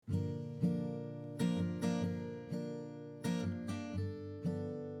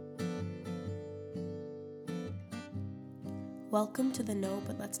Welcome to the No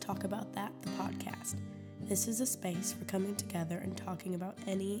But Let's Talk About That, the podcast. This is a space for coming together and talking about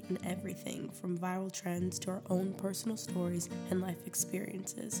any and everything from viral trends to our own personal stories and life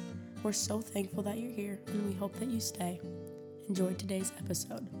experiences. We're so thankful that you're here and we hope that you stay. Enjoy today's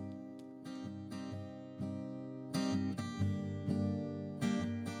episode.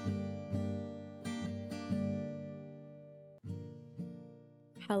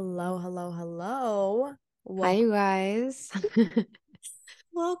 Hello. Hi, you guys.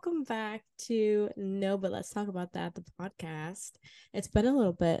 Welcome back to No But Let's Talk About That, the podcast. It's been a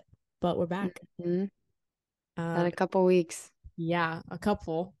little bit, but we're back. Been a couple weeks. Yeah, a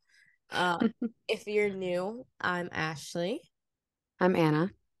couple. If you're new, I'm Ashley. I'm Anna.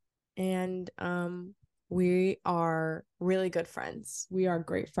 And we are really good friends. We are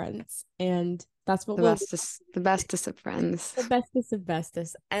great friends. And that's what The bestest of friends. The bestest of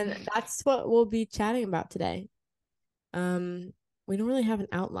bestest. And that's what we'll be chatting about today. We don't really have an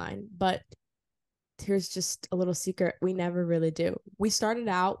outline, but here's just a little secret. We never really do. We started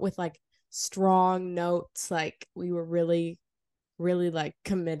out with like strong notes, like we were really, really like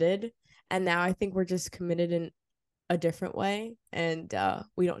committed. And now I think we're just committed in a different way. And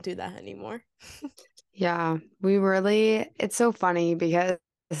we don't do that anymore. Yeah, it's so funny because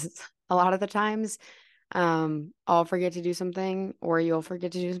a lot of the times I'll forget to do something or you'll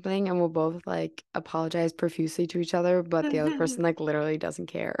forget to do something and we'll both like apologize profusely to each other, but the other person like literally doesn't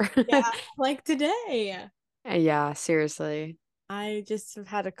care. Yeah, like today. Yeah, seriously. I just have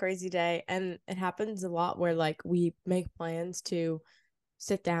had a crazy day, and it happens a lot where like we make plans to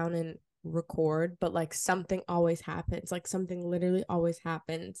sit down and record, but like something always happens. Like something literally always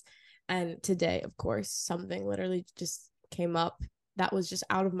happens. And today, of course, something literally just came up that was just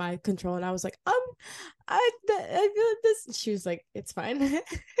out of my control. And I was like, I feel this. She was like, it's fine.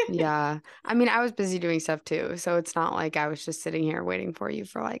 Yeah. I mean, I was busy doing stuff too, so it's not like I was just sitting here waiting for you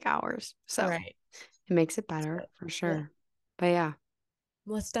for like hours. So Right. it makes it better for sure. Yeah. But yeah.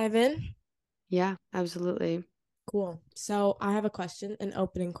 Let's dive in. Yeah, absolutely. Cool. So I have a question, an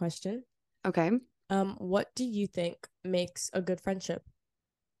opening question. Okay. What do you think makes a good friendship?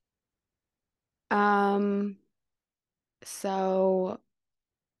 Um, so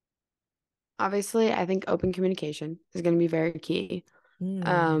obviously I think open communication is going to be very key.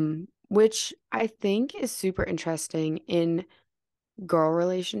 Which I think is super interesting in girl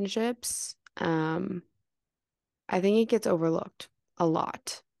relationships. I think it gets overlooked a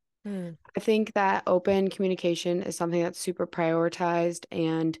lot. I think that open communication is something that's super prioritized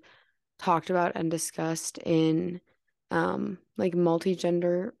and talked about and discussed in like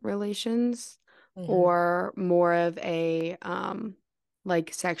multi-gender relations or more of a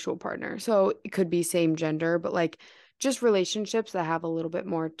like sexual partner. So it could be same gender, but like just relationships that have a little bit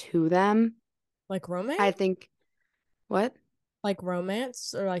more to them. Like romance? I think what? Like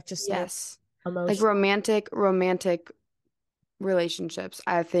romance or like just more Yes. Like emotion? romantic relationships.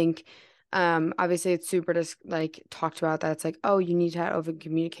 I think obviously it's super just like talked about that it's like, oh, you need to have open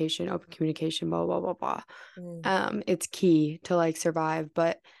communication, blah, blah, blah, blah. It's key to like survive,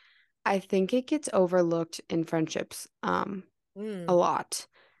 but I think it gets overlooked in friendships a lot.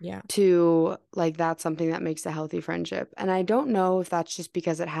 Yeah. To like that's something that makes a healthy friendship. And I don't know if that's just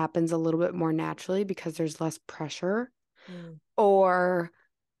because it happens a little bit more naturally because there's less pressure or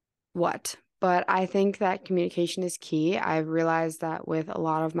what. But I think that communication is key. I've realized that with a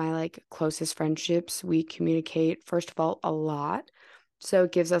lot of my like closest friendships, we communicate, first of all, a lot. So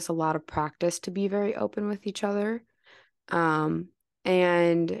it gives us a lot of practice to be very open with each other.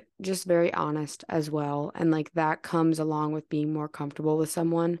 And just very honest as well. And like that comes along with being more comfortable with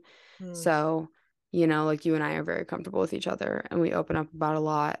someone. So, like you and I are very comfortable with each other and we open up about a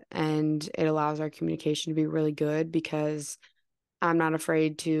lot and it allows our communication to be really good because I'm not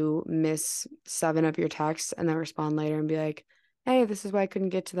afraid to miss 7 of your texts and then respond later and be like, hey, this is why I couldn't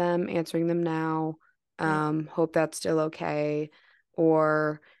get to them, answering them now. Hope that's still okay.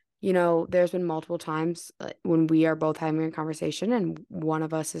 Or, there's been multiple times when we are both having a conversation and one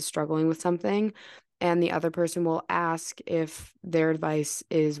of us is struggling with something and the other person will ask if their advice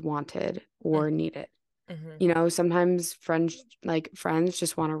is wanted or needed. Sometimes friends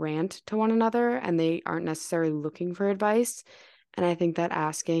just want to rant to one another and they aren't necessarily looking for advice. And I think that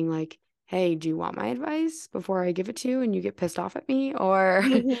asking like, hey, do you want my advice before I give it to you and you get pissed off at me? Or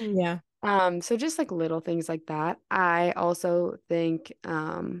Yeah. so just like little things like that. I also think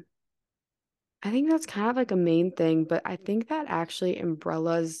that's kind of like a main thing, but I think that actually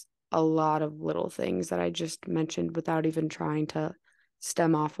umbrellas a lot of little things that I just mentioned without even trying to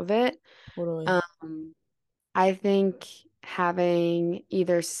stem off of it. Totally. I think having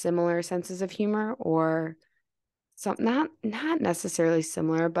either similar senses of humor or some not necessarily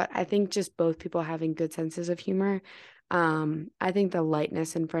similar, but I think just both people having good senses of humor. I think the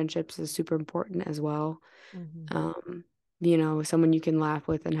lightness in friendships is super important as well. Mm-hmm. Um, someone you can laugh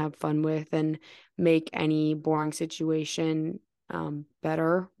with and have fun with and make any boring situation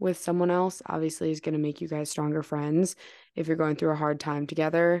better with someone else obviously is going to make you guys stronger friends if you're going through a hard time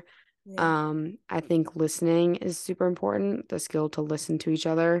together. Yeah. I think listening is super important, the skill to listen to each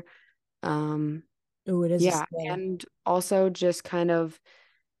other. Um, Oh, it is a yeah, skill. and also just kind of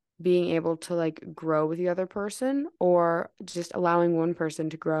being able to like grow with the other person or just allowing one person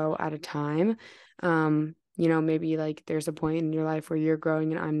to grow at a time. Maybe like there's a point in your life where you're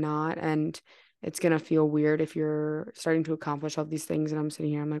growing and I'm not, and it's gonna feel weird if you're starting to accomplish all these things and I'm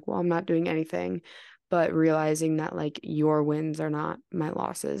sitting here, I'm like, well, I'm not doing anything. But realizing that like your wins are not my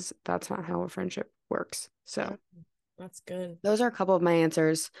losses, that's not how a friendship works. Mm, So that's good. those are a couple of my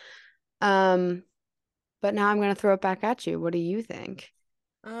answers. Um, but now I'm gonna throw it back at you. What do you think?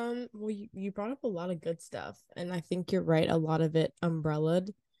 Well, you brought up a lot of good stuff, and I think you're right, a lot of it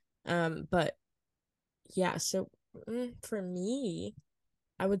umbrellaed. But yeah, so for me,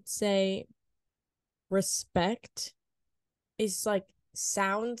 I would say respect is like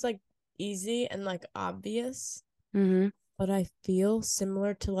sounds like easy and like obvious, Mm-hmm. but I feel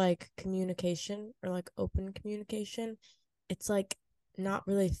similar to like communication or like open communication. It's like not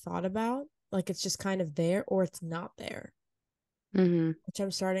really thought about. Like it's just kind of there or it's not there, Mm-hmm. which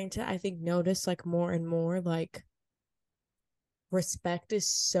I'm starting to, I think, notice like more and more. Like respect is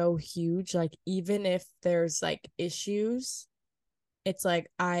so huge. Like even if there's like issues, it's like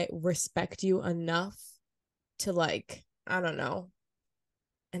I respect you enough to like, I don't know.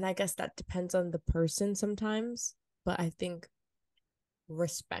 And I guess that depends on the person sometimes, but I think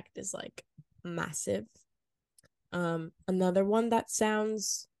respect is like massive. Another one that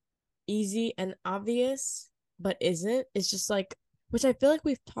sounds easy and obvious but isn't is just like, which I feel like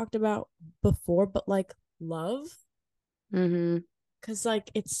we've talked about before, but like love, Mm-hmm. because like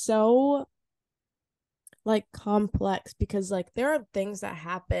it's so like complex because like there are things that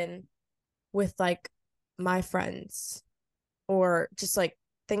happen with like my friends or just like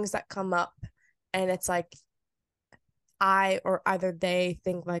things that come up, and it's like I or either they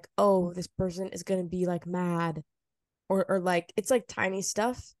think like, oh, this person is gonna be like mad, or like it's like tiny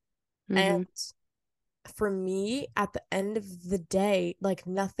stuff. And Mm-hmm. for me, at the end of the day, like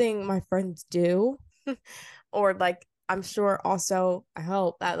nothing my friends do, or like I'm sure also I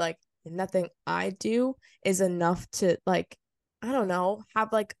hope that like nothing I do is enough to like, I don't know,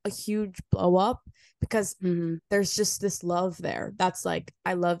 have like a huge blow up, because Mm-hmm. there's just this love there that's like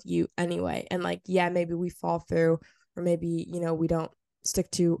I love you anyway. And like yeah, maybe we fall through, or maybe we don't stick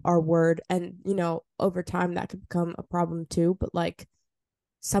to our word, and over time that could become a problem too. But like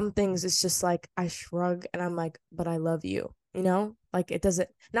some things it's just like I shrug and I'm like, but I love you, like it doesn't,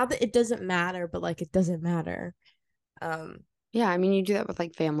 not that it doesn't matter, but like it doesn't matter. um Yeah, I mean, you do that with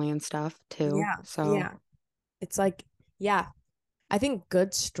like family and stuff too. yeah, So, yeah, it's like, yeah, I think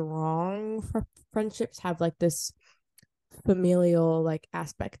good strong friendships have like this familial like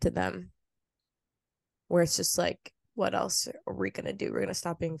aspect to them, where it's just like, what else are we gonna do? We're gonna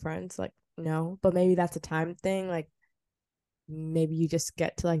stop being friends? Like, no, but maybe that's a time thing. Like, maybe you just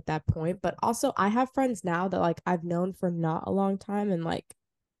get to like that point. But also, I have friends now that like I've known for not a long time, and like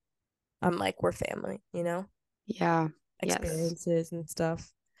I'm like, we're family, yeah. Yes. experiences and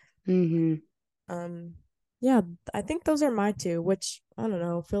stuff. Mm-hmm. Um, yeah, I think those are my two, which I don't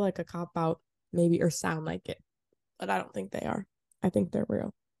know, feel like a cop out maybe, or sound like it, but I don't think they are. I think they're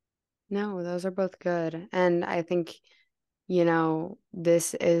real. No, those are both good. And I think,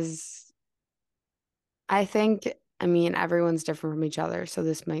 this is, I think, I mean, everyone's different from each other. So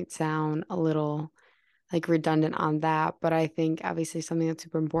this might sound a little like redundant on that, but I think obviously something that's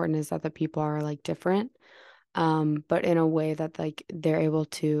super important is that the people are like different. But in a way that like they're able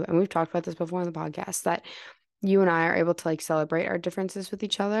to, and we've talked about this before on the podcast, that you and I are able to like celebrate our differences with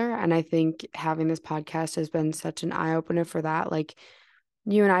each other. And I think having this podcast has been such an eye opener for that. Like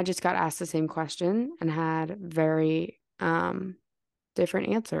you and I just got asked the same question and had very different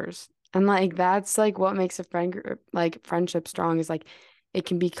answers. And like that's like what makes a friend group, like friendship strong, is like it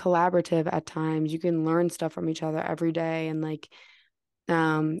can be collaborative at times. You can learn stuff from each other every day, and like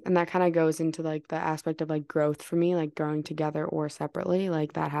and that kind of goes into like the aspect of like growth for me, like growing together or separately.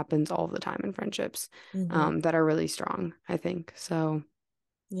 Like that happens all the time in friendships Mm-hmm. that are really strong, I think. So,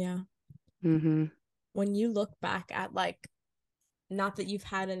 Yeah. hmm When you look back at like, not that you've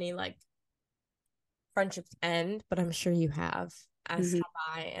had any like friendships end, but I'm sure you have, as hmm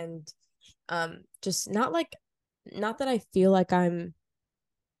have I. And just not like, not that I feel like I'm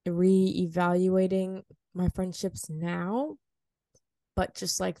re-evaluating my friendships now, but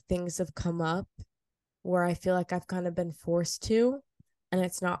just like things have come up where I feel like I've kind of been forced to, and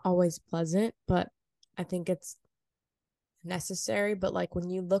it's not always pleasant, but I think it's necessary. But like when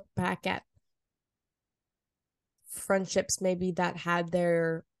you look back at friendships maybe that had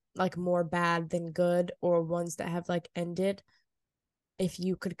their like more bad than good, or ones that have like ended, if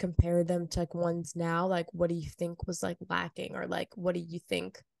you could compare them to like ones now, like what do you think was like lacking, or like what do you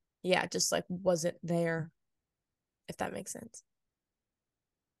think, yeah, just like wasn't there, if that makes sense.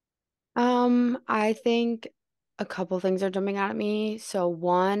 I think a couple things are jumping out at me. So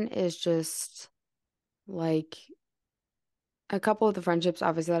one is just like a couple of the friendships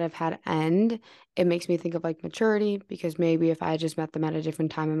obviously that I've had end, it makes me think of like maturity because maybe if I had just met them at a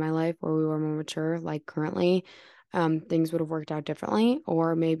different time in my life where we were more mature, like currently, things would have worked out differently,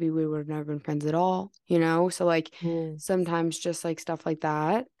 or maybe we would have never been friends at all, you know? So like Mm. sometimes just like stuff like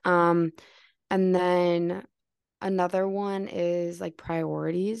that. And then another one is like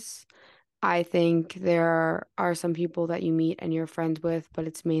priorities. I think there are some people that you meet and you're friends with, but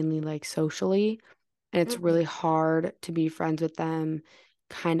it's mainly like socially. And it's Mhm. really hard to be friends with them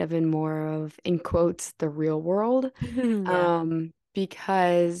kind of in more of, in quotes, the real world. Yeah.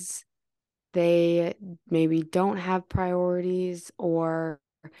 Because they maybe don't have priorities or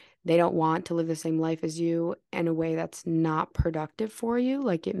they don't want to live the same life as you in a way that's not productive for you.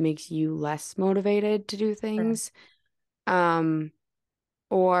 Like it makes you less motivated to do Sure. things. Um,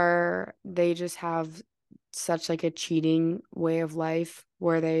 or they just have such like a cheating way of life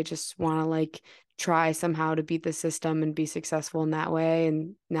where they just want to like try somehow to beat the system and be successful in that way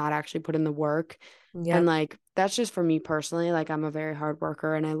and not actually put in the work. And Yep. like that's just for me personally. Like I'm a very hard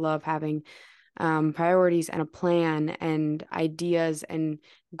worker and I love having priorities and a plan and ideas and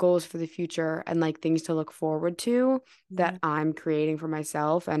goals for the future and like things to look forward to that Mhm. I'm creating for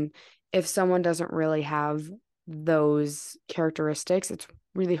myself. And if someone doesn't really have those characteristics, it's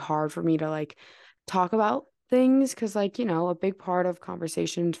really hard for me to like talk about things because, like, you know, a big part of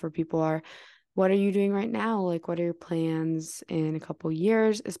conversations for people are what are you doing right now? Like, what are your plans in a couple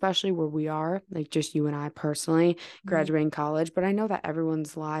years, especially where we are, like just you and I personally Mhm. graduating college. But I know that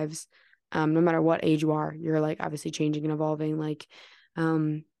everyone's lives, no matter what age you are, you're like obviously changing and evolving. Like,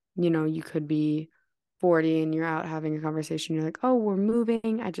 um, you know, you could be 40 and you're out having a conversation. You're like, oh, we're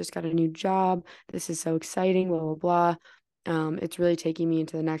moving. I just got a new job. This is so exciting, blah, blah, blah. It's really taking me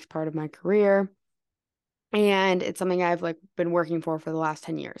into the next part of my career. And it's something I've like been working for the last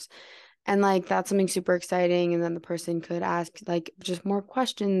 10 years. And like that's something super exciting. And then the person could ask like just more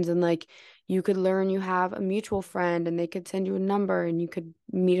questions and like you could learn you have a mutual friend and they could send you a number and you could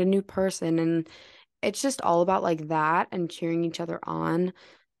meet a new person. And it's just all about like that and cheering each other on.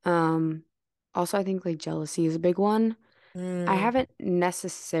 Um, Also I think like jealousy is a big one. I Mm. haven't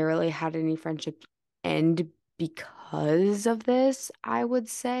necessarily had any friendships end because of this, I would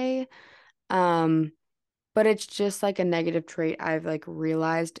say. Um, but it's just like a negative trait I've like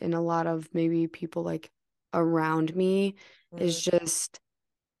realized in a lot of maybe people like around me is Mm. just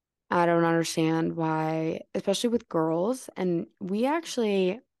I don't understand why, especially with girls. And we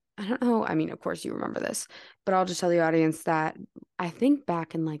actually, I don't know, I mean, of course you remember this, but I'll just tell the audience that I think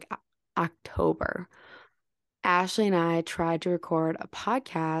back in like October, Ashley and I tried to record a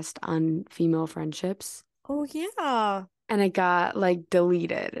podcast on female friendships Oh yeah. and it got like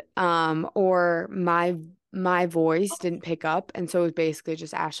deleted or my voice didn't pick up and so it was basically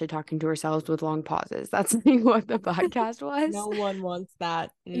just Ashley talking to herself with long pauses. That's like what the podcast was. No one wants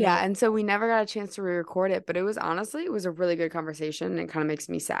that. Yeah, No. and so we never got a chance to re-record it, but it was honestly it was a really good conversation and it kind of makes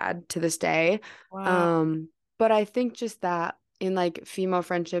me sad to this day. Wow. um but I think just that in like female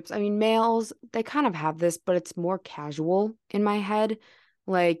friendships, I mean males they kind of have this but it's more casual in my head.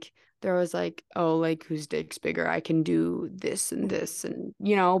 Like there was like, oh, like whose dick's bigger? I can do this and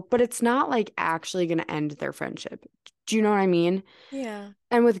you know, but it's not like actually going to end their friendship. Do you know what I mean? Yeah.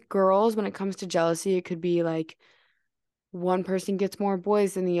 And with girls, when it comes to jealousy, it could be like one person gets more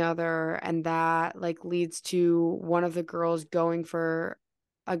boys than the other, and that like leads to one of the girls going for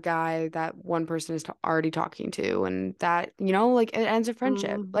a guy that one person is already talking to, and that, you know, like it ends a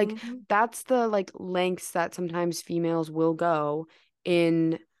friendship. Like Hmm. that's the like lengths that sometimes females will go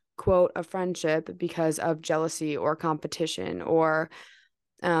in quote a friendship because of jealousy or competition or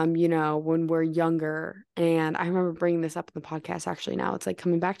you know, when we're younger. And I remember bringing this up in the podcast actually now. It's like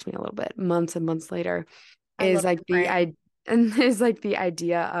coming back to me a little bit, months and months later I is love like your the brain. I and is like the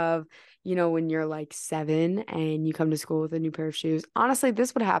idea of, you know, when you're like 7 and you come to school with a new pair of shoes. Honestly,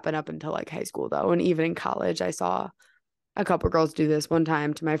 this would happen up until like high school though, and even in college, I saw a couple girls do this one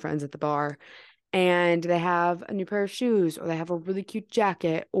time to my friends at the bar. And they have a new pair of shoes, or they have a really cute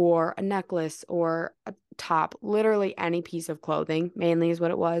jacket, or a necklace, or a top, literally any piece of clothing, mainly is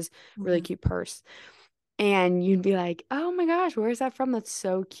what it was, really Mhm. cute purse. And you'd be like, oh my gosh, where's that from? That's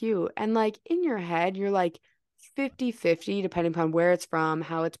so cute. And like in your head, you're like 50-50, depending upon where it's from,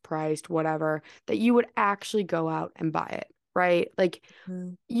 how it's priced, whatever, that you would actually go out and buy it, right? Like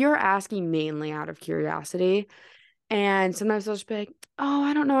Mhm. you're asking mainly out of curiosity. And sometimes they'll just be like, oh,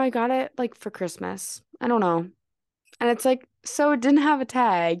 I don't know. I got it like for Christmas. I don't know. And it's like, so it didn't have a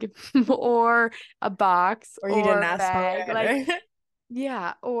tag or a box Or you or didn't a ask for bag. Like, it. Or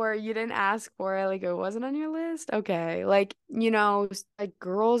yeah, or you didn't ask for it, like it wasn't on your list. Okay. Like, like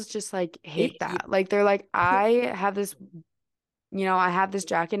girls just like hate gatekeep. that. Like they're like, I have this, I have this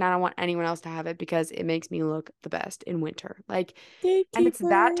jacket and I don't want anyone else to have it because it makes me look the best in winter. Like, and it's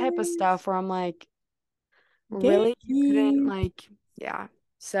that type of Gatekeepers. stuff where I'm like, really? You couldn't Gatekeep. like, yeah.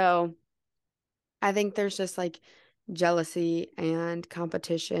 So I think there's just like jealousy and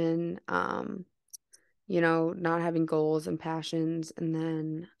competition, not having goals and passions. And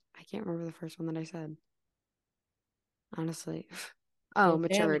then I can't remember the first one that I said, honestly. Oh, Well,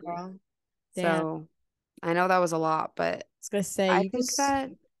 damn, maturity. girl. Damn. I So I know that was a lot, but was gonna say I you think just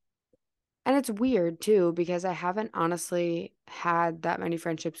that, and it's weird too, because I haven't honestly had that many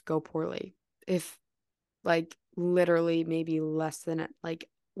friendships go poorly. If like literally maybe less than like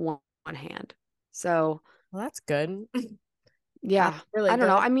one hand. So well, that's good. That's yeah, really I don't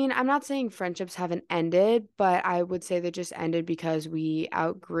know. good. I mean, I'm not saying friendships haven't ended, but I would say they just ended because we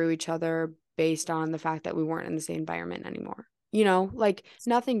outgrew each other based on the fact that we weren't in the same environment anymore. Like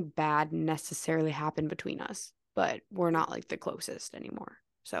nothing bad necessarily happened between us, but we're not like the closest anymore.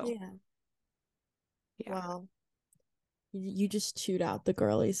 So, Yeah. yeah, Wow. You just chewed out the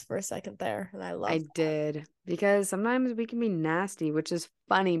girlies for a second there, and I I love that. did because sometimes we can be nasty, which is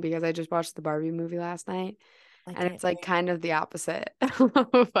funny because I just watched the Barbie movie last night I and can't it's like wait. kind of the opposite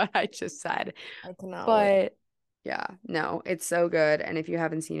of what I just said. I cannot wait. But yeah, no, it's so good. And if you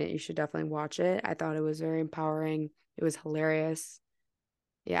haven't seen it, you should definitely watch it. I thought it was very empowering. It was hilarious.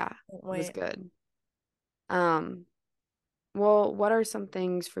 Yeah, Can't it was wait. good. Um, well, what are some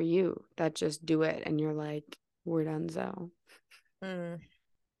things for you that just do it and you're like, we're done so? Mm.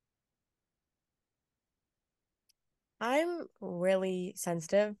 I'm really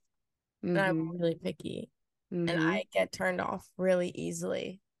sensitive and I'm Mm-hmm. really picky and Mm-hmm. I get turned off really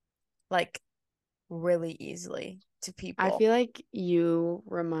easily, like really easily to I people. feel like you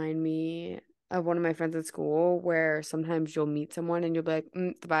remind me of one of my friends at school where sometimes you'll meet someone and you'll be like,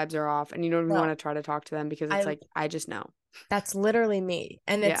 the vibes are off, and you don't even want No, to try to talk to them because it's I like, I just know. that's literally me.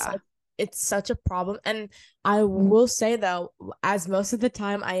 And it's Yeah. like it's such a problem. And I will say though, as most of the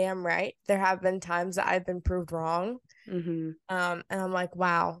time I am right, there have been times that I've been proved wrong. Mm-hmm. And I'm like,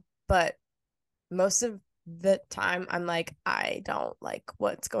 wow. But most of the time I'm like, I don't like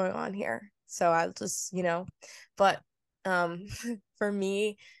what's going on here. So I'll just, but um for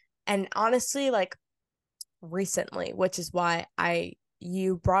me, and honestly, like recently, which is why I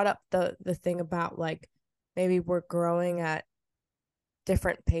you brought up the thing about like maybe we're growing at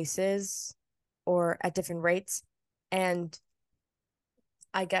different paces or at different rates. And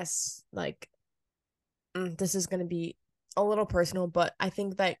I guess like this is going to be a little personal, but I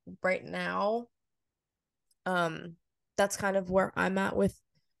think that right now um that's kind of where I'm at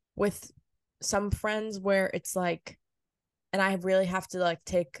with some friends where it's like and I really have to like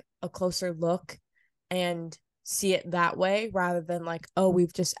take a closer look and see it that way rather than like oh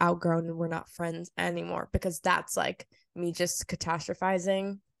we've just outgrown and we're not friends anymore because that's like me just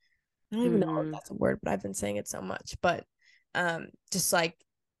catastrophizing. I don't even know if Mm-hmm. that's a word, but I've been saying it so much. But just like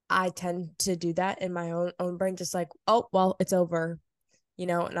I tend to do that in my own brain, just like, oh well, it's over,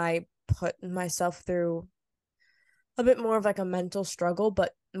 and I put myself through a bit more of like a mental struggle,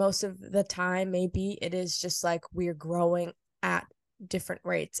 but most of the time maybe it is just like we're growing at different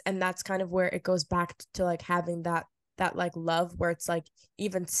rates. And that's kind of where it goes back to like having that like love where it's like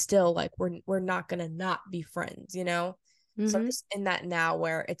even still like we're not gonna not be friends. So I'm Mm-hmm. just in that now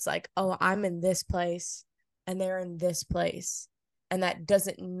where it's like, oh, I'm in this place and they're in this place. And that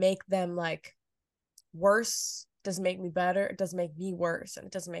doesn't make them like worse, doesn't make me better, it doesn't make me worse, and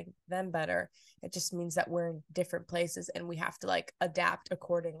it doesn't make them better. It just means that we're in different places and we have to like adapt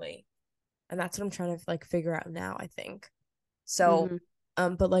accordingly. And that's what I'm trying to like figure out now, I think. So,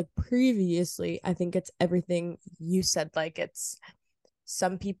 Mm-hmm. but like previously, I think it's everything you said. Like it's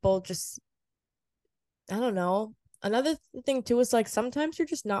some people just I don't know. Another thing too is like sometimes you're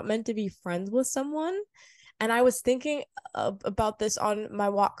just not meant to be friends with someone. And I was thinking about this on my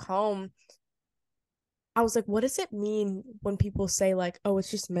walk home. I was like, what does it mean when people say like, oh,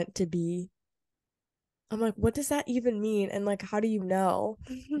 it's just meant to be? I'm like, what does that even mean? And like, how do you know?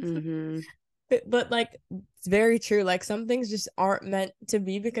 Mm-hmm. But like it's very true. Like some things just aren't meant to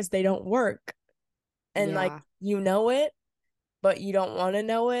be because they don't work. And like Yeah. you know it, but you don't want to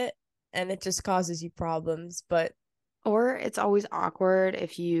know it, and it just causes you problems. But Or it's always awkward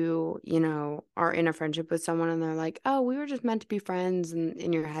if you are in a friendship with someone and they're like, oh, we were just meant to be friends. And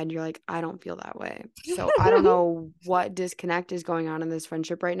in your head, you're like, I don't feel that way. So I don't know what disconnect is going on in this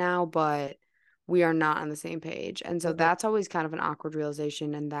friendship right now, but we are not on the same page. And so Mhm. that's always kind of an awkward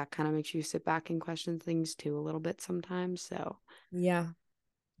realization. And that kind of makes you sit back and question things too a little bit sometimes. So Yeah,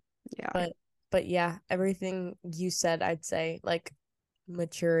 yeah. but yeah, everything you said, I'd say like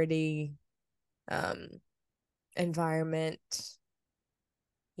maturity, um, environment.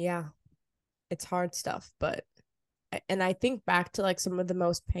 Yeah, it's hard stuff, but and I think back to like some of the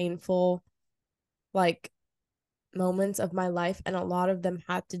most painful like moments of my life, and a lot of them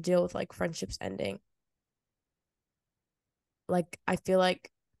had to deal with like friendships ending. Like I feel like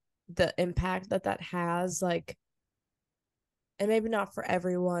the impact that that has, like, and maybe not for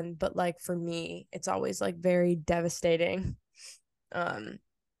everyone, but like for me, it's always like very devastating. Um,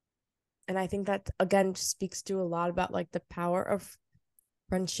 and I think that again just speaks to a lot about like the power of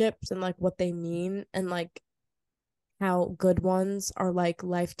friendships and like what they mean and like how good ones are like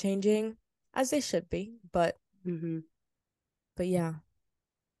life changing as they should be. Hmm. But yeah.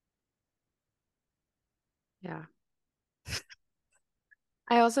 Yeah.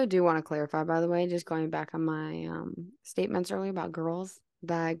 I also do want to clarify, by the way, just going back on my statements earlier about girls,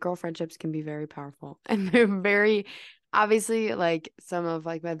 that girl friendships can be very powerful and they're very obviously like some of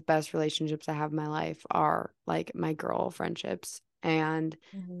like the best relationships I have in my life are like my girl friendships, and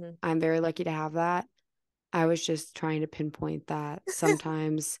Mhm. I'm very lucky to have that. I was just trying to pinpoint that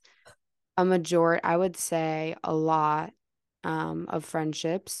sometimes I would say a lot of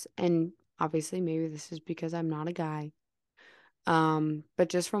friendships, and obviously maybe this is because I'm not a guy. But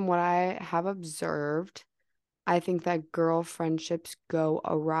just from what I have observed, I think that girl friendships go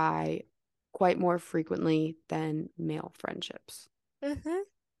awry quite more frequently than male friendships. Mhm.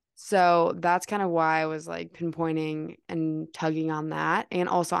 So that's kind of why I was like pinpointing and tugging on that. And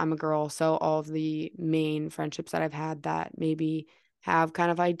also, I'm a girl, so all of the main friendships that I've had that maybe have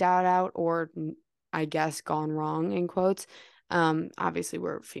kind of like died out or I guess gone wrong in quotes, obviously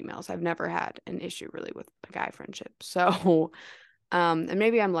were females. I've never had an issue really with a guy friendship. So and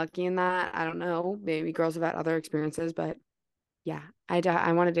maybe I'm lucky in that. I don't know. Maybe girls have had other experiences, but yeah,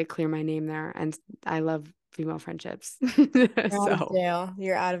 I wanted to clear my name there, and I love female friendships. You're out of So jail.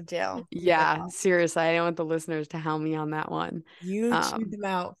 You're out of jail. yeah, seriously, I don't want the listeners to help me on that one. You chewed Um, them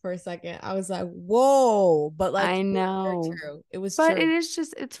out for a second. I was like, whoa. But like I it was very know, true. It was but it true. is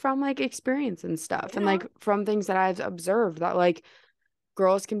just it's from like experience and stuff, and Yeah. like from things that I've observed that like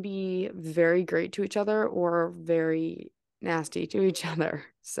girls can be very great to each other or very nasty to each other.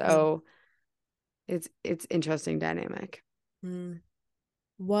 So it's interesting dynamic. Mm-hmm.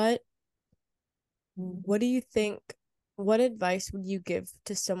 What what do you think, what advice would you give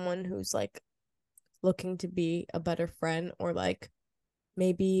to someone who's like looking to be a better friend, or like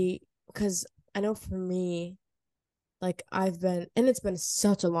maybe because I know for me, like I've been, and it's been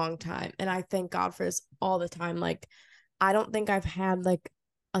such a long time, and I thank God for this all the time. Like I don't think I've had like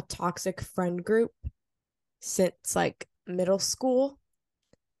a toxic friend group since like middle school.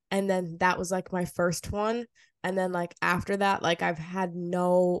 And then that was like my first one. And then like after that, like I've had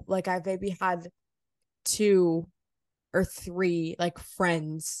no, like I've maybe had two or three like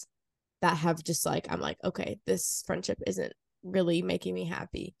friends that have just like, I'm like, okay, this friendship isn't really making me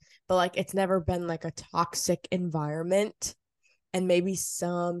happy. But like it's never been like a toxic environment. And maybe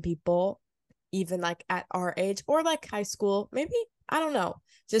some people, even like at our age or like high school, maybe, I don't know.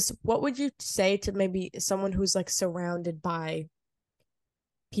 Just what would you say to maybe someone who's like surrounded by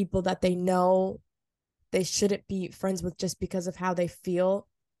people that they know they shouldn't be friends with just because of how they feel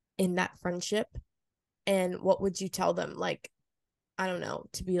in that friendship? And what would you tell them? Like, I don't know,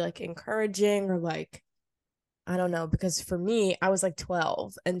 to be like encouraging or like, I don't know, because for me, I was like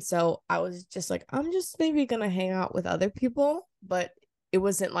 12. And so I was just like, I'm just maybe gonna hang out with other people. But it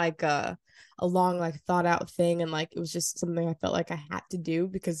wasn't like a long, like thought out thing. And like it was just something I felt like I had to do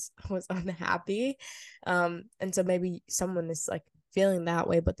because I was unhappy. And so maybe someone is like feeling that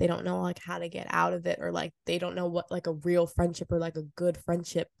way, but they don't know like how to get out of it, or like they don't know what like a real friendship or like a good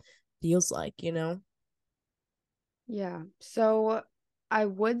friendship feels like, you know? Yeah. So I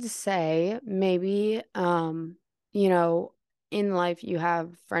would say maybe you know, in life you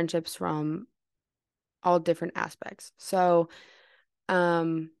have friendships from all different aspects. So,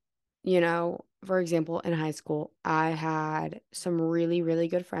 um, for example, in high school, I had some really, really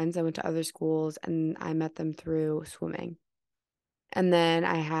good friends. I went to other schools and I met them through swimming. And then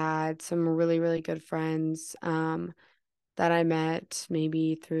I had some really, really good friends that I met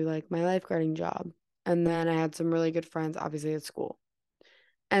maybe through like my lifeguarding job. And then I had some really good friends, obviously, at school.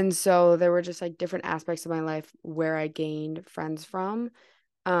 And so there were just like different aspects of my life where I gained friends from.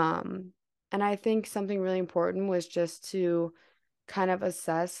 Um, and I think something really important was just to kind of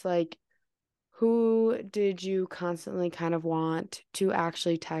assess like who did you constantly kind of want to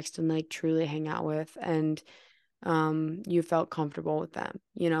actually text and like truly hang out with, and you felt comfortable with them,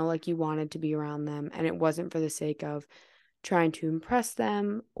 like you wanted to be around them, and it wasn't for the sake of trying to impress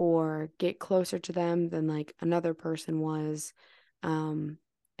them or get closer to them than like another person was.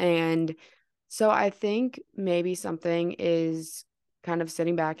 And so I think maybe something is kind of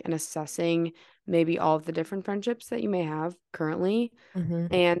sitting back and assessing maybe all of the different friendships that you may have currently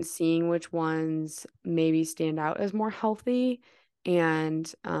Mm-hmm. and seeing which ones maybe stand out as more healthy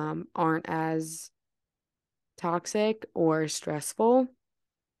and aren't as toxic or stressful.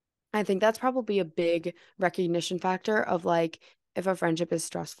 I think that's probably a big recognition factor of like if a friendship is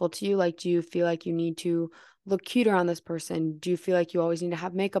stressful to you, like do you feel like you need to look cute around this person? Do you feel like you always need to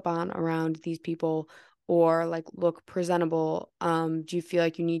have makeup on around these people or like look presentable? Do you feel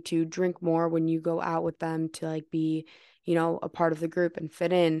like you need to drink more when you go out with them to like be, a part of the group and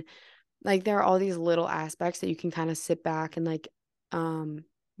fit in? Like there are all these little aspects that you can kind of sit back and like you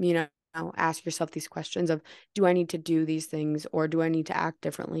know ask yourself these questions of, do I need to do these things or do I need to act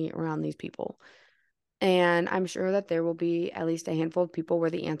differently around these people? And I'm sure that there will be at least a handful of people where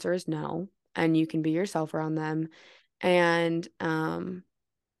the answer is no, and you can be yourself around them. And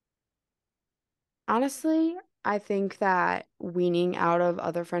honestly, I think that weaning out of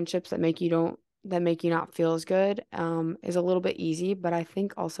other friendships that make you not feel as good is a little bit easy, but I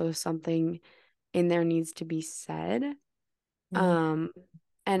think also something in there needs to be said. Mm-hmm. Um,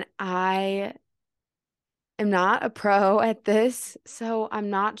 and I am not a pro at this, so I'm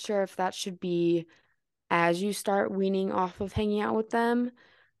not sure if that should be as you start weaning off of hanging out with them,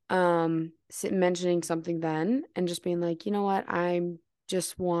 mentioning something then and just being like, you know what, I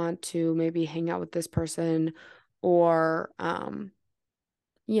just want to maybe hang out with this person or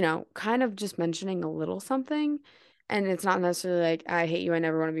kind of just mentioning a little something. And it's not necessarily like, I hate you, I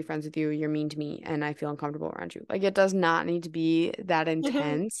never want to be friends with you, you're mean to me, and I feel uncomfortable around you. Like, it does not need to be that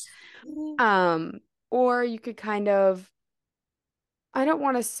intense. Um, or you could kind of, I don't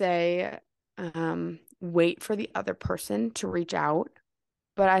want to say, wait for the other person to reach out,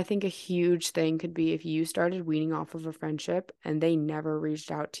 but I think a huge thing could be if you started weaning off of a friendship and they never reached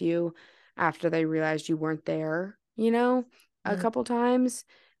out to you after they realized you weren't there, a couple times,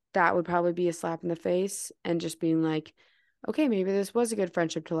 that would probably be a slap in the face and just being like, okay, maybe this was a good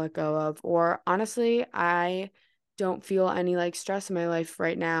friendship to let go of. Or honestly, I don't feel any like stress in my life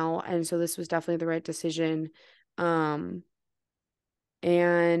right now. And so this was definitely the right decision. Um,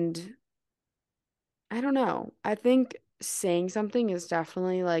 and I don't know. I think saying something is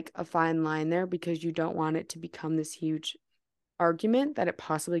definitely like a fine line there because you don't want it to become this huge argument that it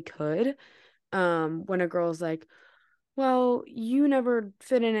possibly could. When a girl's like, well, you never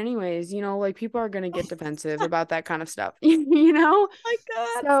fit in anyways, like people are gonna get defensive about that kind of stuff, you know? My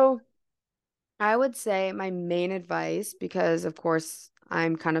God. So I would say my main advice, because of course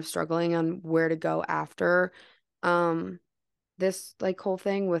I'm kind of struggling on where to go after um this like whole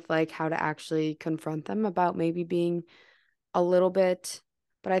thing with like how to actually confront them about maybe being a little bit,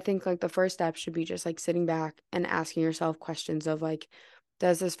 but I think like the first step should be just like sitting back and asking yourself questions of like,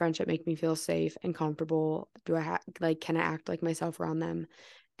 does this friendship make me feel safe and comfortable? Do I like, can I act like myself around them?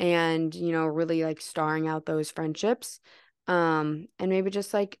 And, really like starring out those friendships. And maybe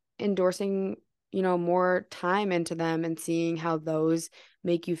just like endorsing, more time into them and seeing how those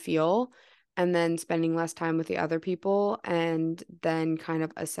make you feel. And then spending less time with the other people and then kind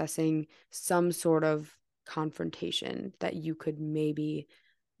of assessing some sort of confrontation that you could maybe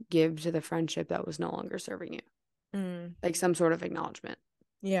give to the friendship that was no longer serving you, Mm, like some sort of acknowledgement.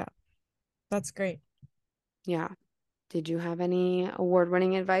 yeah, that's great. Yeah. Did you have any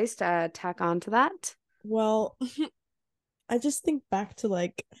award-winning advice to tack on to that? Well, I just think back to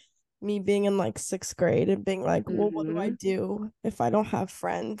like me being in like sixth grade and being like, well, what do I Mm-hmm. do if I don't have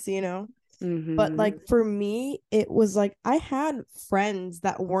friends, you know? But Mm-hmm. like for me, it was like I had friends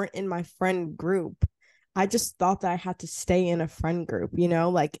that weren't in my friend group. I just thought that I had to stay in a friend group, you know?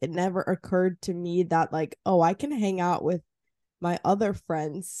 Like it never occurred to me that like, oh, I can hang out with my other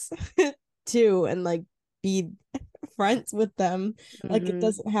friends too and like be friends with them. Like it Mm-hmm.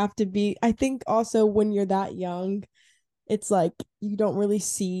 doesn't have to be. I think also when you're that young, it's like you don't really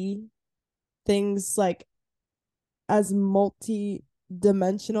see things like as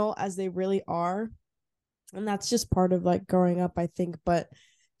multi-dimensional as they really are. And that's just part of like growing up, I think. But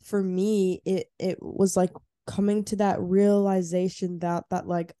for me, it was like coming to that realization that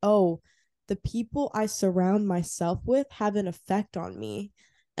like, oh, the people I surround myself with have an effect on me.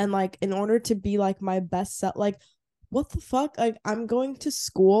 And like in order to be like my best self, like what the fuck? Like I'm going to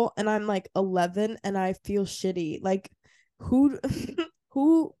school and I'm like 11 and I feel shitty. Like who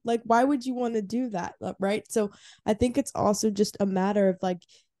who like why would you want to do that, right? So I think it's also just a matter of like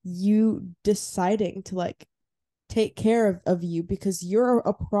you deciding to like take care of you because you're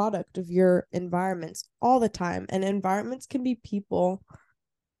a product of your environments all the time, and environments can be people.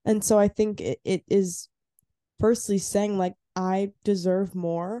 And so I think it is firstly saying like I deserve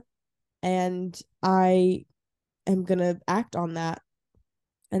more and I am gonna act on that.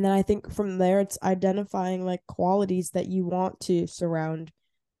 And then I think from there it's identifying like qualities that you want to surround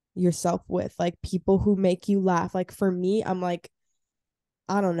yourself with, like people who make you laugh. Like for me, I'm like,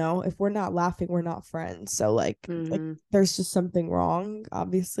 I don't know, if we're not laughing, we're not friends. So like Mm-hmm. there's just something wrong,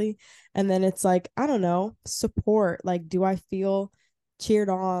 obviously. And then it's like, I don't know, support. Like, do I feel cheered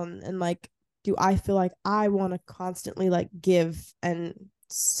on? And like, do I feel like I want to constantly like give and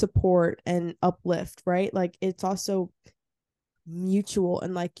support and uplift, right? Like it's also mutual,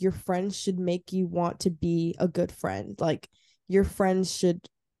 and like your friends should make you want to be a good friend. Like your friends should,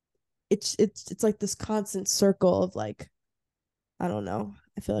 it's like this constant circle of like, I don't know.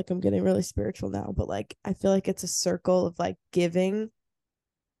 I feel like I'm getting really spiritual now, but like I feel like it's a circle of like giving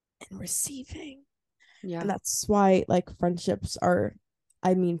and receiving. Yeah. And that's why like friendships are,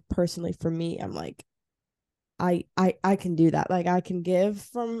 I mean, personally for me, I'm like I can do that. Like I can give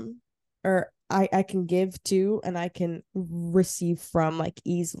from, or I can give to, and I can receive from like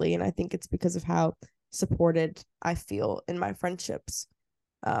easily. And I think it's because of how supported I feel in my friendships.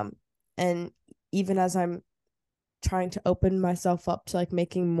 And even as I'm trying to open myself up to like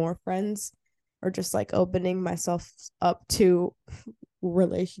making more friends, or just like opening myself up to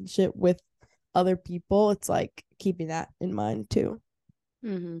relationship with other people, it's like keeping that in mind too.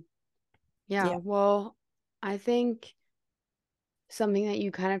 Mm-hmm. Yeah. Yeah. Well, I think something that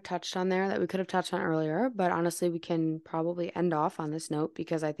you kind of touched on there that we could have touched on earlier, but honestly, we can probably end off on this note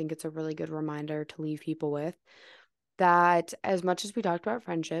because I think it's a really good reminder to leave people with that as much as we talked about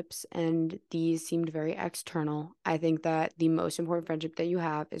friendships and these seemed very external, I think that the most important friendship that you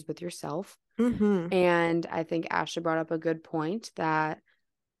have is with yourself. Mm-hmm. And I think Ashley brought up a good point that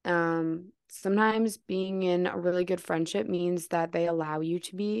sometimes being in a really good friendship means that they allow you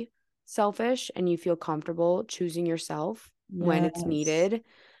to be selfish and you feel comfortable choosing yourself when it's Yes. needed.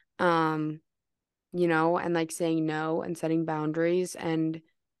 Um, and like saying no and setting boundaries. And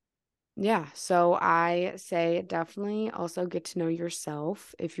yeah, so I say definitely also get to know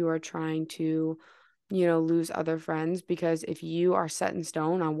yourself if you are trying to, lose other friends, because if you are set in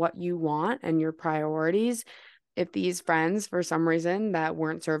stone on what you want and your priorities, if these friends, for some reason that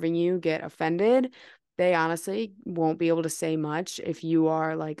weren't serving you, get offended, they honestly won't be able to say much if you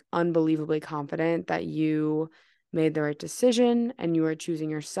are like unbelievably confident that you made the right decision and you are choosing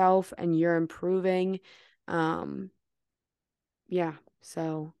yourself and you're improving. Um, yeah,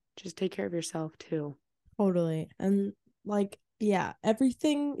 so just take care of yourself too. Totally. And like, yeah,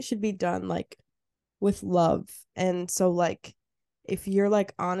 everything should be done like with love. And so like if you're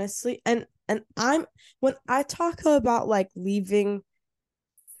like honestly, and I'm, when I talk about like leaving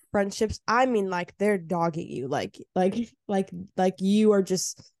friendships, I mean like they're dogging you, like you are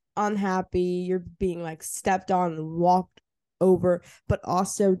just unhappy, you're being like stepped on and walked over, but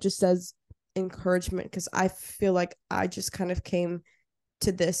also just as encouragement, because I feel like I just kind of came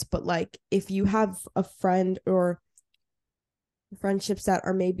to this, but like if you have a friend or friendships that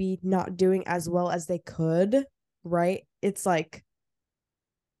are maybe not doing as well as they could, right? It's like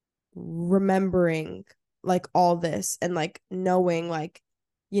remembering like all this and like knowing like,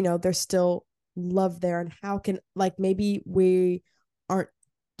 there's still love there, and how can like maybe we aren't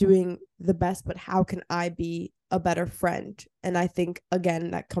doing the best, but how can I be a better friend? And I think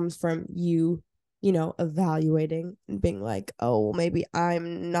again that comes from you, evaluating and being like, oh well, maybe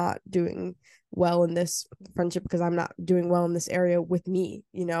I'm not doing well in this friendship because I'm not doing well in this area with me,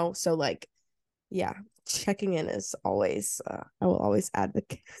 so like, yeah, checking in is always, I will always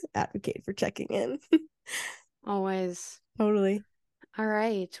advocate for checking in. Always. Totally. All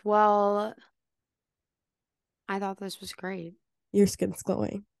right. Well, I thought this was great. Your skin's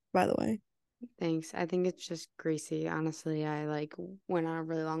glowing, by the way. Thanks. I think it's just greasy. Honestly, I like went on a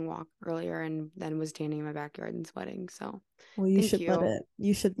really long walk earlier and then was standing in my backyard and sweating. So Well, you thank should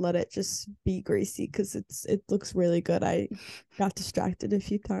let you. it, just be greasy because it looks really good. I got distracted a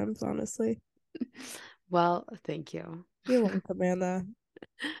few times, honestly. Well, thank you. You're welcome, Anna.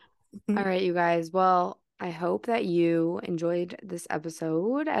 All right, you guys. Well, I hope that you enjoyed this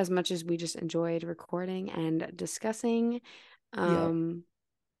episode as much as we just enjoyed recording and discussing. Yep.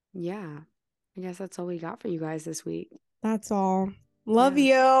 Yeah, I guess that's all we got for you guys this week. That's all. Love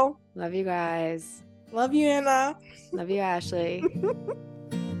Yeah. you. Love you guys. Love you, Anna. Love you, Ashley.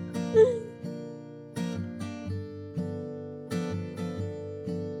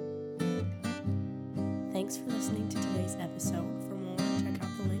 Thanks for listening to today's episode. For more, check out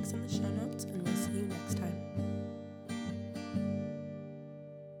the links in the show notes, and we'll see you next time.